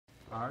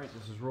All right,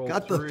 this is roll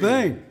Got three. the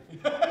thing.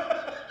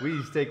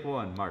 Wease, take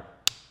one. Mark.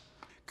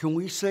 Can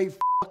we say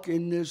fuck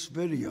in this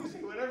video? Say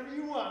whatever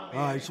you want,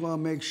 man. All right, I just want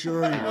to make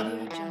sure.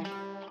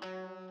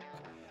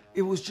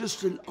 It was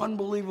just an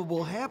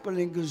unbelievable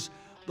happening because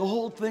the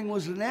whole thing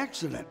was an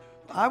accident.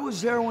 I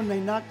was there when they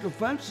knocked the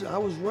fence. I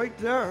was right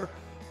there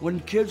when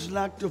kids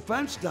knocked the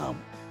fence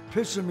down,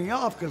 pissing me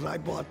off because I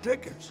bought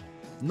tickets.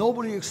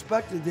 Nobody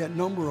expected that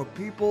number of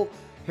people,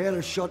 had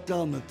to shut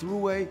down the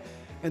thruway,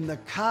 and the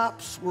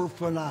cops were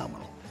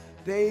phenomenal.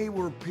 They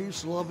were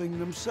peace-loving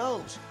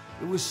themselves.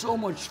 It was so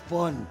much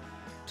fun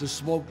to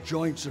smoke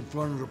joints in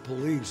front of the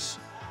police.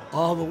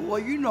 Well,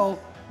 you know,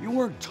 you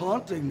weren't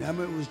taunting them.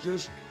 It was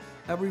just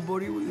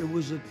everybody, it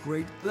was a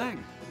great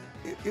thing.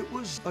 It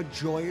was a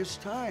joyous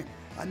time.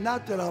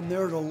 Not that I'm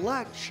there to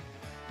lech,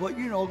 but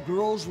you know,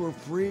 girls were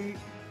free,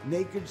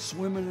 naked,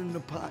 swimming in the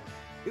pond.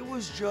 It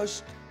was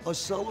just a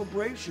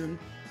celebration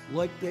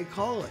like they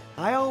call it.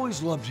 I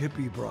always loved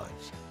hippie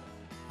brides.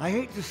 I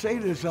hate to say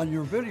this on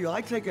your video, I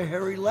take a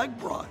hairy leg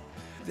broad.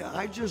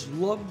 I just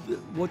loved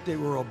what they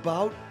were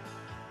about,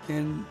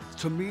 and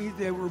to me,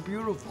 they were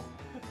beautiful.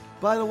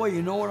 By the way,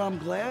 you know what I'm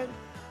glad?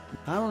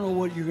 I don't know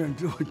what you're gonna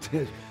do with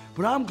this,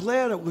 but I'm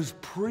glad it was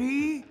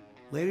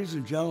ladies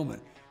and gentlemen,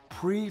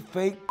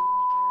 pre-fake.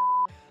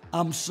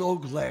 I'm so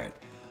glad.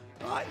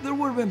 There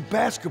would have been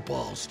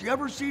basketballs. Do you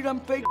ever see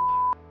them fake?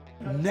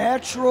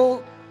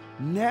 Natural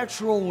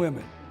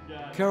women.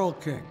 Carole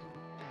King.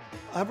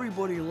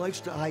 Everybody likes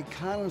to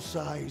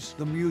iconicize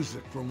the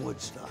music from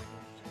Woodstock.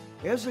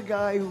 As a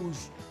guy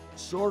who's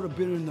sort of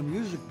been in the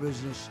music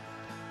business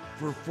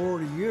for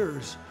 40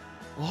 years,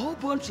 a whole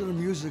bunch of the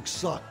music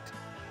sucked.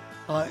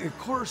 Of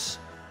course,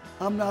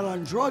 I'm not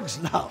on drugs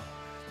now.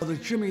 The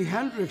Jimi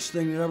Hendrix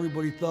thing that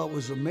everybody thought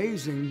was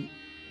amazing,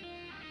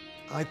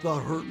 I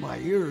thought hurt my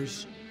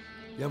ears.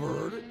 You ever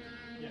heard it?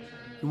 Yes,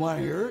 You want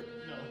to hear it?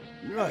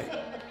 No. Right.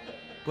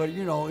 But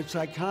you know, it's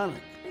iconic.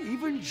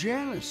 Even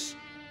Janice,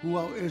 who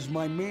is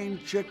my main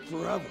chick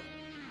forever,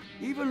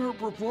 even her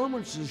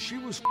performances, she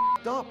was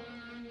f***ed up.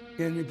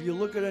 And if you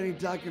look at any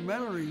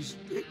documentaries,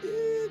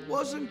 it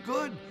wasn't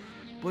good.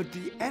 But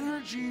the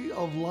energy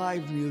of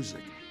live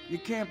music, you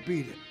can't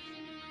beat it.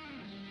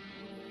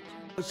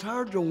 It's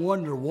hard to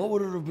wonder what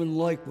would it have been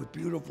like with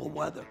beautiful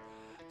weather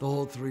the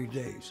whole 3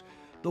 days.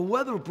 The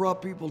weather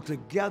brought people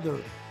together.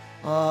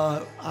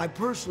 I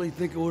personally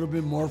think it would have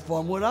been more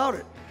fun without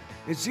it.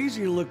 It's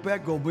easy to look back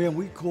and go, man,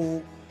 we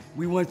cool.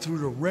 We went through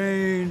the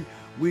rain,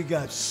 we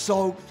got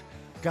soaked,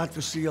 got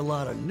to see a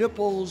lot of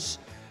nipples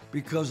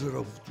because of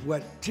the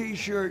wet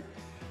t-shirt,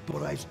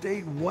 but I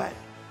stayed wet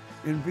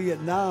in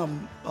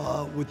Vietnam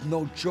with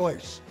no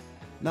choice.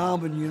 Now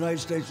I'm in the United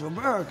States of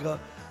America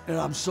and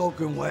I'm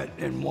soaking wet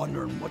and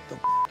wondering what the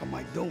f am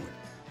I doing?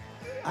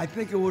 I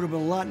think it would have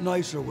been a lot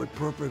nicer with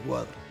perfect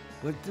weather,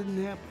 but it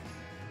didn't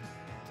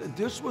happen.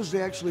 This was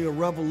actually a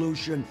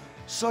revolution,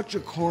 such a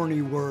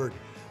corny word,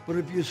 but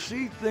if you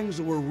see things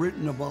that were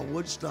written about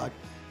Woodstock,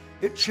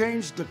 it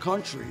changed the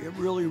country. It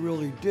really,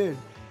 really did.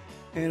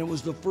 And it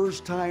was the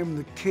first time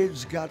the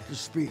kids got to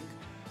speak.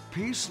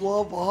 Peace,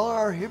 love, all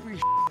our hippie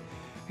shit.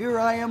 Here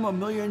I am,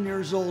 1,000,000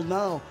 years old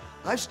now.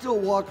 I still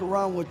walk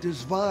around with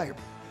this vibe.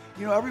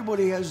 You know,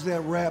 everybody has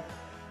that rap.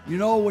 You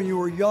know, when you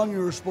were young, you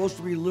were supposed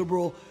to be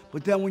liberal,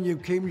 but then when you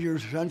came to your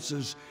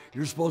senses,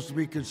 you're supposed to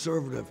be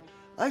conservative.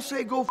 I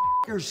say go f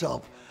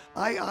yourself.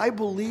 I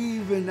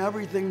believe in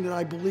everything that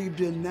I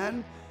believed in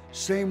then,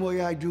 same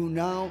way I do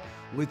now,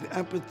 with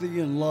empathy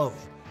and love.